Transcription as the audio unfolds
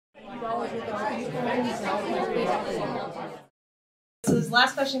So this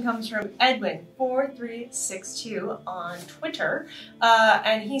last question comes from Edwin4362 on Twitter,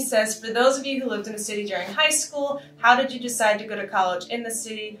 and he says, for those of you who lived in the city during high school, how did you decide to go to college in the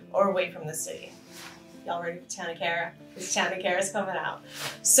city or away from the city? Y'all ready for Town of Cara? This Town of Cara is coming out.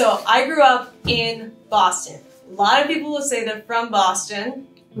 So I grew up in Boston. A lot of people will say they're from Boston,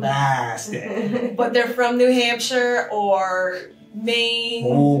 but they're from New Hampshire or Maine,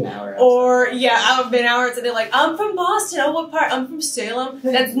 or out of an hour, so they're like, I'm from Boston. Oh, what part? I'm from Salem.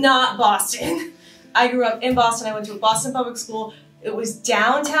 That's not Boston. I grew up in Boston. I went to a Boston public school. It was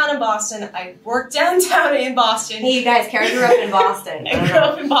downtown in Boston. I worked downtown in Boston. Hey, you guys, Cara grew up in Boston. I grew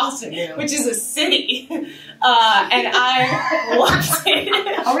up in Boston, which is a city, and I loved it.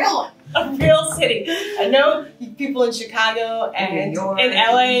 A real one. A real city. I know people in Chicago and in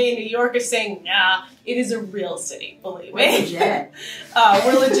LA and New York are saying, nah, it is a real city, believe me. We're legit.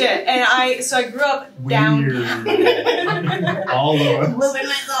 We're legit. And I grew up down. All of us. Living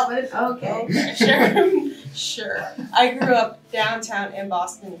myself, but it's okay. Sure. I grew up downtown in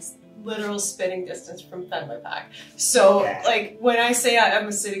Boston, literal spitting distance from Fenway Park. So, like, when I say I'm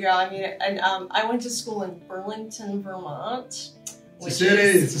a city girl, I mean, and I went to school in Burlington, Vermont. It's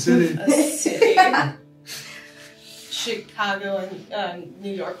a city. A city. Chicago and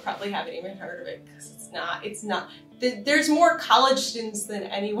New York probably haven't even heard of it because it's not. There's more college students than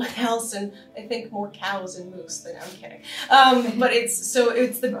anyone else, and I think more cows and moose than, I'm kidding. But it's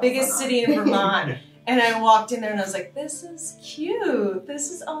the biggest city in Vermont. And I walked in there and I was like, this is cute. This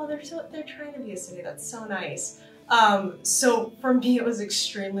is, they're trying to be a city. That's so nice. So for me, it was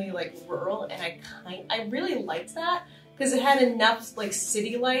extremely like rural, and I really liked that because it had enough like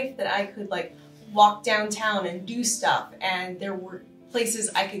city life that I could like walk downtown and do stuff. And there were places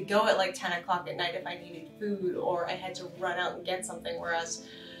I could go at like 10 o'clock at night if I needed food or I had to run out and get something. Whereas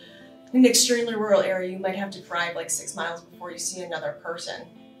in an extremely rural area, you might have to drive like 6 miles before you see another person.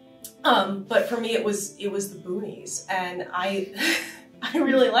 But for me, it was the boonies, and I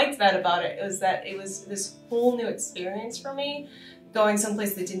really liked that about it. It was this whole new experience for me, going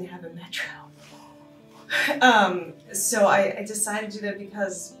someplace that didn't have a metro. So I decided to do that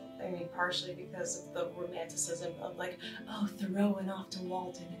because, I mean, partially because of the romanticism of like, oh, Thoreau went off to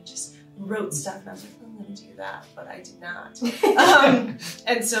Walden and just wrote stuff, and I was like, I'm gonna do that, but I did not.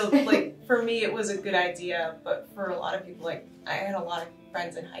 And so, like, for me, it was a good idea, but for a lot of people, like, I had a lot of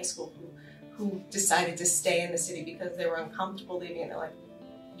friends in high school who decided to stay in the city because they were uncomfortable leaving, and they're like,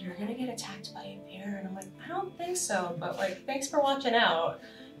 you're gonna get attacked by a bear, and I'm like, I don't think so, but like, thanks for watching out.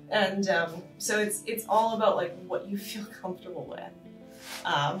 And so it's all about like what you feel comfortable with,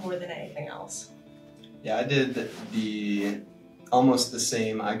 more than anything else. Yeah, I did almost the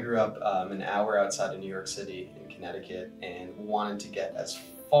same. I grew up an hour outside of New York City in Connecticut and wanted to get as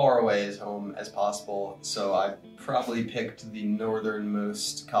far away as home as possible, so I probably picked the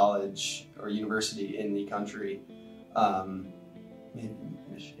northernmost college or university in the country. Maybe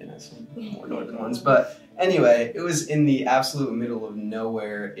Michigan has some more northern ones, but anyway, it was in the absolute middle of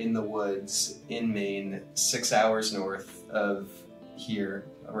nowhere in the woods in Maine, 6 hours north of here,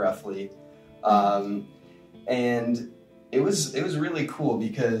 roughly. And it was really cool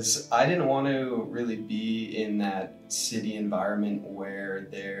because I didn't want to really be in that city environment where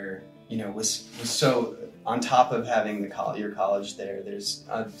there, was so, on top of having your college there's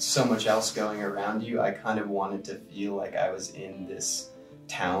so much else going around you. I kind of wanted to feel like I was in this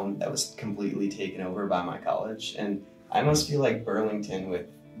town that was completely taken over by my college, and I almost feel like Burlington with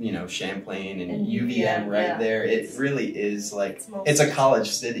Champlain and UVM right there. It really is like, it's a college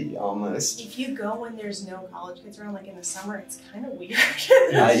city almost. If you go when there's no college kids around, like in the summer, it's kind of weird.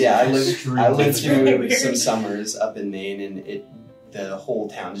 Yeah, I lived through some summers up in Maine, and the whole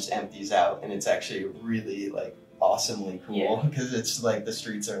town just empties out, and it's actually really like awesomely cool because it's like the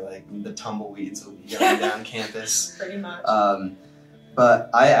streets are like the tumbleweeds will be going down campus. Pretty much. But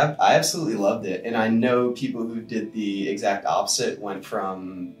I absolutely loved it, and I know people who did the exact opposite, went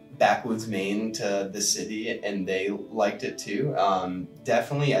from backwoods Maine to the city, and they liked it too.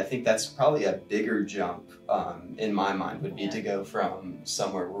 Definitely, I think that's probably a bigger jump in my mind, would be to go from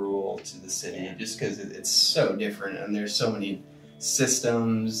somewhere rural to the city, just because it's so different, and there's so many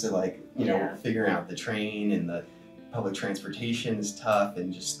systems, like, figuring out the train and the public transportation is tough,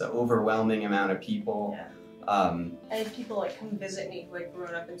 and just the overwhelming amount of people. Yeah. I had people like come visit me who had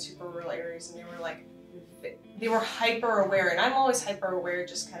grown up in super rural areas, and they were hyper aware, and I'm always hyper aware,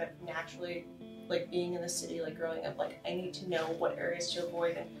 just kind of naturally, like being in the city, like growing up, like I need to know what areas to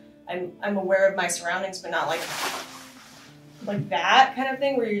avoid, and I'm aware of my surroundings, but not like that kind of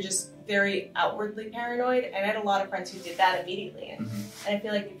thing where you're just very outwardly paranoid, and I had a lot of friends who did that immediately. And, Mhm. and I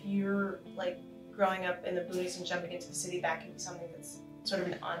feel like if you're like growing up in the boonies and jumping into the city, that can be something that's sort of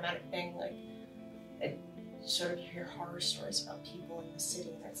an automatic thing. Like, it, sort of you hear horror stories about people in the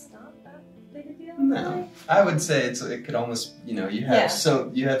city, and it's not that big a deal. No, I would say it could almost, you know, you have Yeah.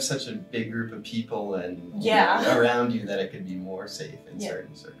 you have such a big group of people and Yeah. around you that it could be more safe in Yeah.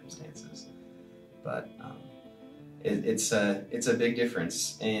 certain circumstances. But it's a big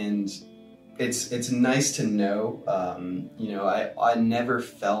difference, and it's nice to know. You know, I never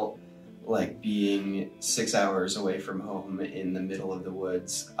felt like being 6 hours away from home in the middle of the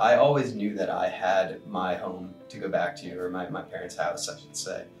woods. I always knew that I had my home to go back to, or my parents' house, I should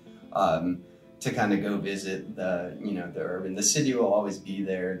say, to kind of go visit the, you know, the urban. The city will always be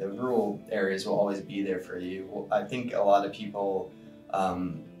there. The rural areas will always be there for you. Well, I think a lot of people,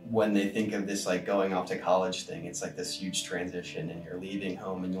 when they think of this like going off to college thing, it's like this huge transition and you're leaving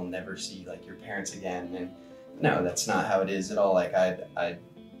home and you'll never see like your parents again. And no, that's not how it is at all. Like I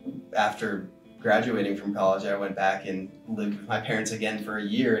after graduating from college, I went back and lived with my parents again for a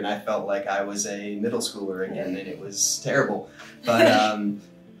year, and I felt like I was a middle schooler again, and it was terrible. But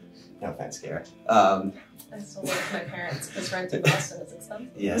no offense, Garrett. I still live with my parents because rent in Boston is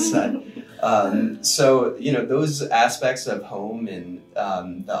expensive. Yes. So, you know, those aspects of home and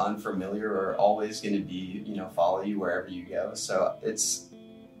the unfamiliar are always going to be, you know, follow you wherever you go. So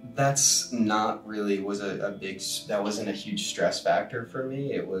that's not really that wasn't a huge stress factor for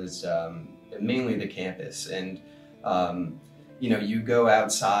me. It was mainly the campus. And, you know, you go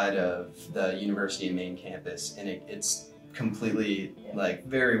outside of the University of Maine campus and it's completely like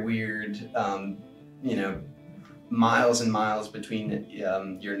very weird, you know, miles and miles between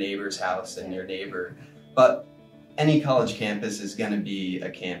your neighbor's house and your neighbor. But any college campus is going to be a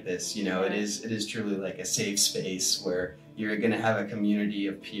campus. You know, it is truly like a safe space where you're going to have a community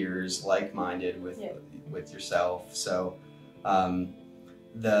of peers like-minded with yourself. So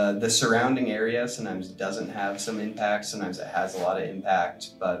the surrounding area sometimes doesn't have some impact, sometimes it has a lot of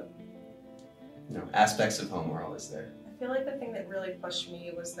impact, but you know, aspects of home are always there. I feel like the thing that really pushed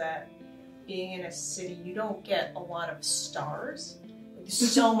me was that being in a city, you don't get a lot of stars.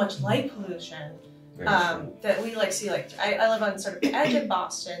 There's so much light pollution that we like see. Like I live on sort of the edge of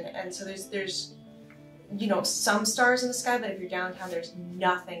Boston, and so there's you know, some stars in the sky, but if you're downtown, there's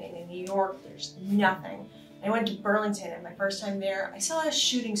nothing. And in New York, there's nothing. I went to Burlington, and my first time there, I saw a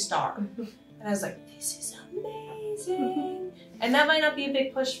shooting star. And I was like, this is amazing. And that might not be a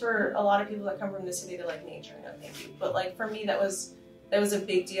big push for a lot of people that come from the city to like nature, no thank you. But like for me, that was a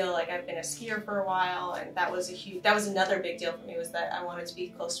big deal. Like I've been a skier for a while, and that was another big deal for me, was that I wanted to be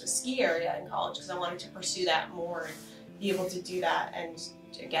close to a ski area in college because I wanted to pursue that more and be able to do that. And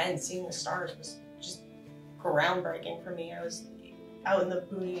again, seeing the stars was just groundbreaking for me. I was out in the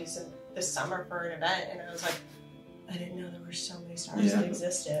boonies in the summer for an event, and I was like, I didn't know there were so many stars that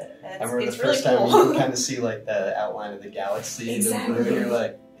existed. And I remember it's the first really time cool. you can kind of see like the outline of the galaxy, Exactly. and you're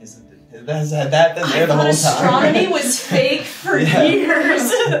like, is that been there the whole time? Astronomy was fake for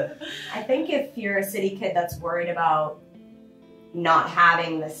years. I think if you're a city kid that's worried about not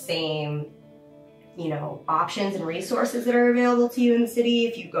having the same, you know, options and resources that are available to you in the city,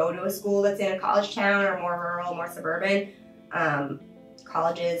 if you go to a school that's in a college town or more rural, more suburban,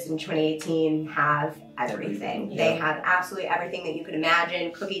 colleges in 2018 have everything. Yeah. They have absolutely everything that you could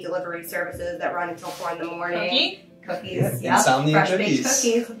imagine. Cookie delivery services that run until 4 in the morning. Cookies, yep. Insomnia Fresh baked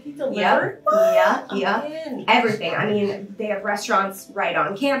cookies. cookies. Delivered? Yeah. Everything. I mean, they have restaurants right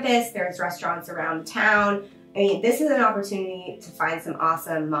on campus. There's restaurants around town. I mean, this is an opportunity to find some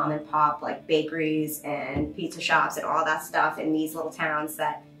awesome mom and pop like bakeries and pizza shops and all that stuff in these little towns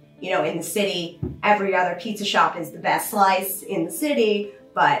that, you know, in the city, every other pizza shop is the best slice in the city,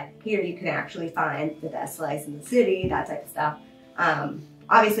 but here you can actually find the best slice in the city, that type of stuff.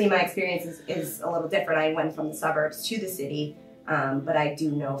 Obviously, my experience is a little different. I went from the suburbs to the city, but I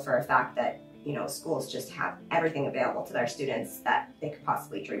do know for a fact that, you know, schools just have everything available to their students that they could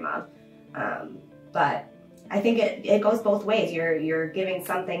possibly dream of. But I think it goes both ways. You're giving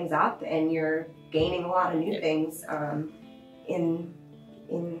some things up, and you're gaining a lot of new things in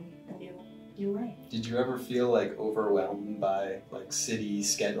a new way. Did you ever feel like overwhelmed by like city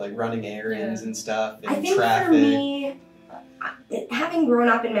schedule, like running errands and stuff, and I think traffic? for me, having grown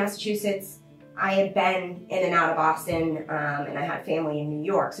up in Massachusetts, I had been in and out of Boston, and I had family in New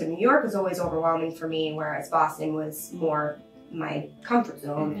York. So New York was always overwhelming for me, whereas Boston was more my comfort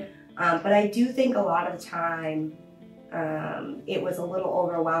zone. But I do think a lot of the time, it was a little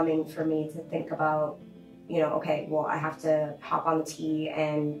overwhelming for me to think about, you know, okay, well, I have to hop on the T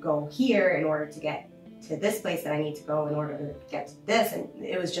and go here in order to get to this place that I need to go in order to get to this. And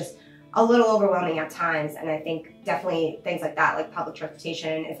it was just a little overwhelming at times. And I think definitely things like that, like public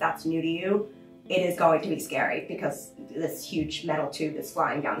transportation, if that's new to you, it is going to be scary because this huge metal tube is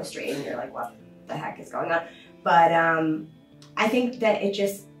flying down the street and you're like, what the heck is going on? But I think that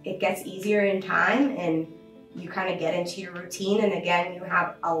it gets easier in time and you kind of get into your routine. And again, you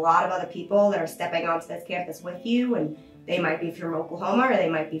have a lot of other people that are stepping onto this campus with you, and they might be from Oklahoma or they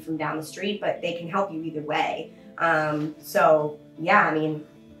might be from down the street, but they can help you either way. So yeah, I mean,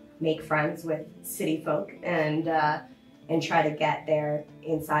 make friends with city folk and try to get their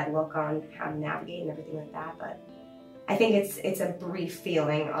inside look on how to navigate and everything like that. But I think it's a brief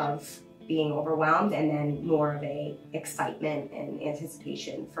feeling of being overwhelmed and then more of a excitement and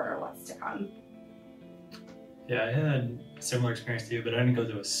anticipation for what's to come. Yeah, I had a similar experience to you, but I didn't go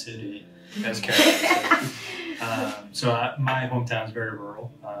to a city as Karen. My hometown is very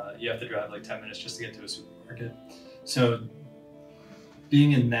rural. You have to drive like 10 minutes just to get to a supermarket. So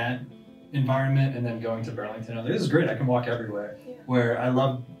being in that environment and then going to Burlington, I was like, this is great, I can walk everywhere. Yeah. Where I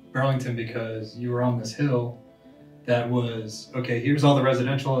love Burlington because you were on this hill that was, okay, here's all the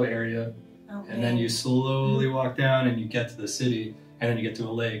residential area, and then you slowly walk down and you get to the city, and then you get to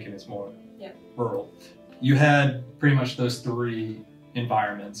a lake and it's more rural. You had pretty much those three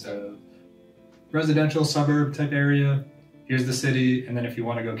environments of residential suburb type area, here's the city, and then if you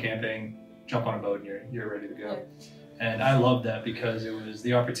want to go camping, jump on a boat and you're ready to go. Yeah. And I loved that because it was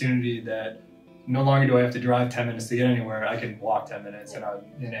the opportunity that no longer do I have to drive 10 minutes to get anywhere, I can walk 10 minutes and I'm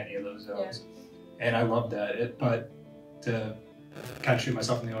in any of those zones. Yeah. And I loved that. But to kind of shoot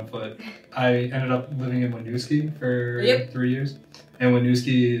myself in the own foot, I ended up living in Winooski for 3 years. And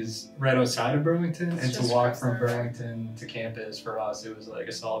Winooski is right outside of Burlington, and to walk from Burlington to campus for us, it was like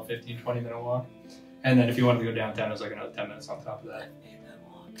a solid 15-20 minute walk. And then if you wanted to go downtown, it was like another 10 minutes on top of that. I've made that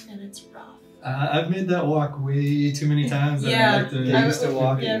walk, and it's rough. I've made that walk way too many times. Yeah, I used to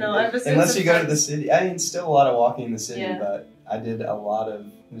walk. Unless you go to the city. I mean, still a lot of walking in the city, but I did a lot of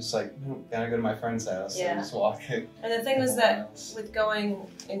just like, gotta go to my friend's house and just walking. And the thing was that with going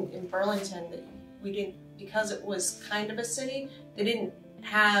in Burlington, we didn't, because it was kind of a city, they didn't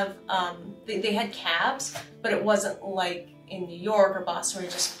have, they had cabs, but it wasn't like in New York or Boston where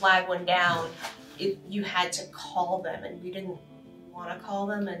you just flag one down. You had to call them, and we didn't want to call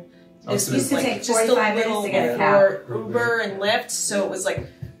them, and this was like take just a 45 little minutes to get a cab. Uber and Lyft, so it was like,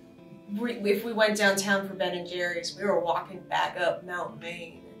 if we went downtown for Ben and Jerry's, we were walking back up Mount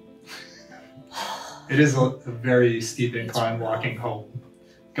Maine. It is a very steep incline walking home.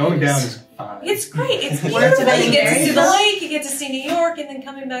 Going down is fine. It's great. It's beautiful. You get to see the lake, you get to see New York, and then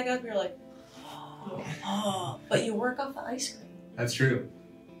coming back up, you're like, but you work off the ice cream. That's true.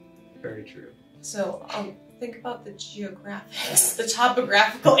 Very true. So think about the geographics, the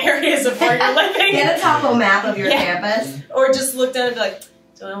topographical areas of where you're living. Get a topo map of your campus. Or just look down and be like,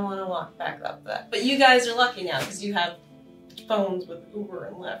 do I want to walk back up that? But you guys are lucky now because you have phones with Uber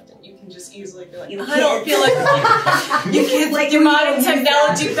and Lyft, and you can just easily be like, I don't feel like you kids like your modern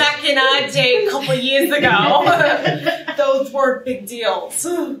technology back in our day a couple years ago. Those were big deals.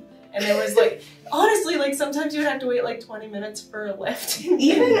 And there was like, honestly, like sometimes you would have to wait like 20 minutes for a Lyft.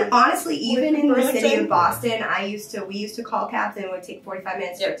 Even honestly, even in the city of Boston, we used to call cabs and it would take 45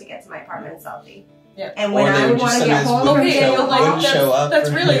 minutes for it to get to my apartment in Southie. Yeah. And when I would want to get home from Daniel that's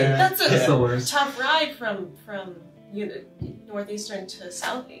really that's the worst. Tough ride from Northeastern to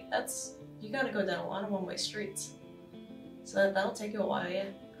Southie. You got to go down a lot of one-way streets, so that'll take you a while.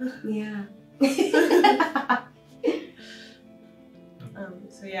 Yeah.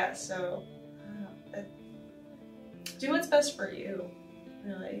 So do what's best for you.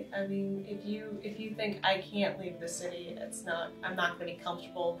 Really, I mean, if you think I can't leave the city, I'm not going to be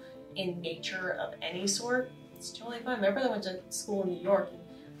comfortable in nature of any sort, it's totally fine. Remember, I went to school in New York, and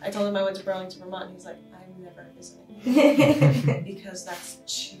I told him I went to Burlington, Vermont, and he's like, I'm never visiting because that's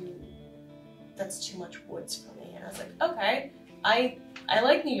too much woods for me. And I was like, okay, I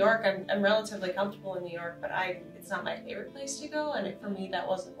like New York. I'm relatively comfortable in New York, but it's not my favorite place to go. And for me, that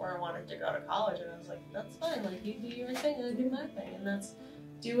wasn't where I wanted to go to college. And I was like, that's fine. Like, you do your thing, and I do my thing, and that's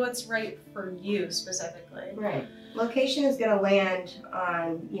do what's right for you specifically. Right. Location is going to land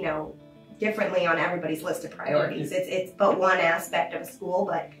on, differently on everybody's list of priorities. It's but one aspect of a school,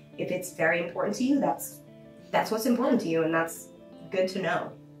 but if it's very important to you, that's what's important to you, and that's good to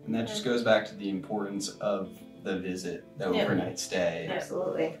know. And that just goes back to the importance of the visit, the overnight stay.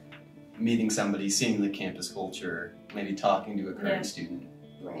 Absolutely. Meeting somebody, seeing the campus culture, maybe talking to a current student.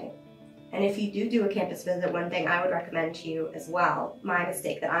 Right. And if you do a campus visit, one thing I would recommend to you as well, my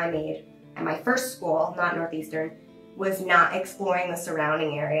mistake that I made at my first school, not Northeastern, was not exploring the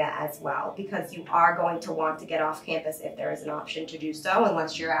surrounding area as well, because you are going to want to get off campus if there is an option to do so,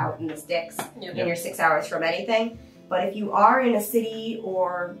 unless you're out in the sticks and you're 6 hours from anything. But if you are in a city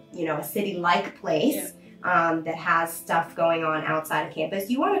or, you know, a city-like place that has stuff going on outside of campus,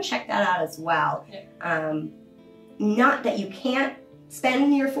 you want to check that out as well. Not that you can't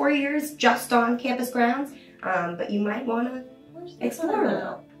spend your 4 years just on campus grounds, but you might want to explore a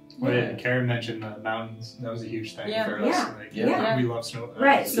little. Well, yeah, Karen mentioned the mountains. That was a huge thing for us. Like, we love snow.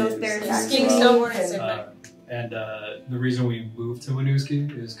 Right, so if there's skiing, snowboarding, and the reason we moved to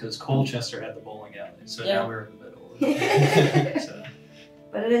Winooski is because Colchester had the bowling alley, so now we're in the middle. So.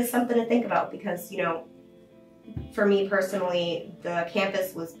 But it is something to think about because, you know, for me personally, the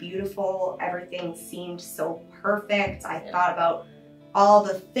campus was beautiful. Everything seemed so perfect. I thought about all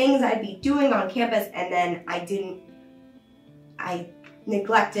the things I'd be doing on campus, and then I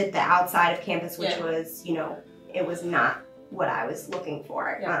neglected the outside of campus, which was, you know, it was not what I was looking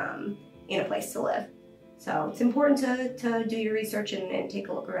for in a place to live. So it's important to do your research and take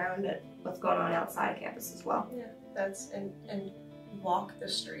a look around at what's going on outside of campus as well. Yeah, and walk the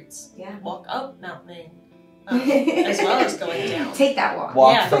streets. Yeah. Walk up Mount Main. As well as going down. Take that walk.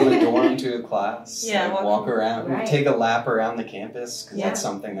 Walk from a dorm to a class. Yeah, like walk around. Right. Take a lap around the campus because that's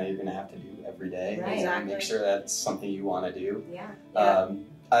something that you're going to have to do every day. Right. Exactly. Make sure that's something you want to do. Yeah.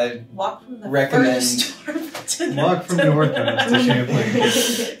 I walk from the recommend furthest dorm to walk from North End to Champlain.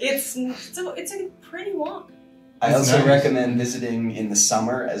 It's a pretty walk. I also recommend visiting in the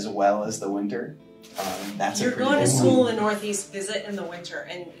summer as well as the winter. That's you're going to school in the Northeast, visit in the winter,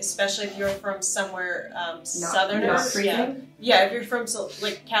 and especially if you're from somewhere southern. Yeah, if you're from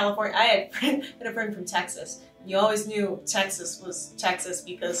like California. I had a friend from Texas. You always knew Texas was Texas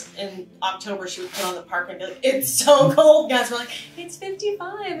because in October she would put on the park and be like, "It's so cold." Guys were like, "It's 55.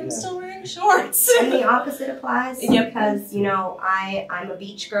 I'm still wearing shorts." And the opposite applies because, you know, I'm a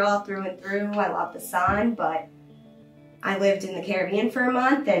beach girl through and through. I love the sun, but I lived in the Caribbean for a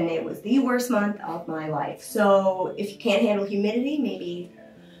month and it was the worst month of my life. So if you can't handle humidity, maybe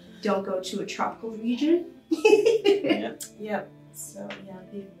don't go to a tropical region. Yep. So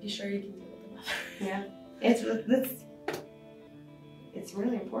be sure you can deal with the weather. Yeah. It's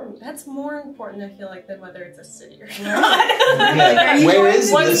really important. That's more important, I feel like, than whether it's a city or Yeah. not. Where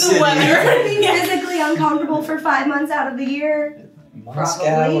is What's the the weather? Be physically uncomfortable for 5 months out of the year? Moscow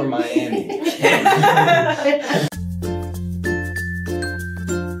Probably. or Miami?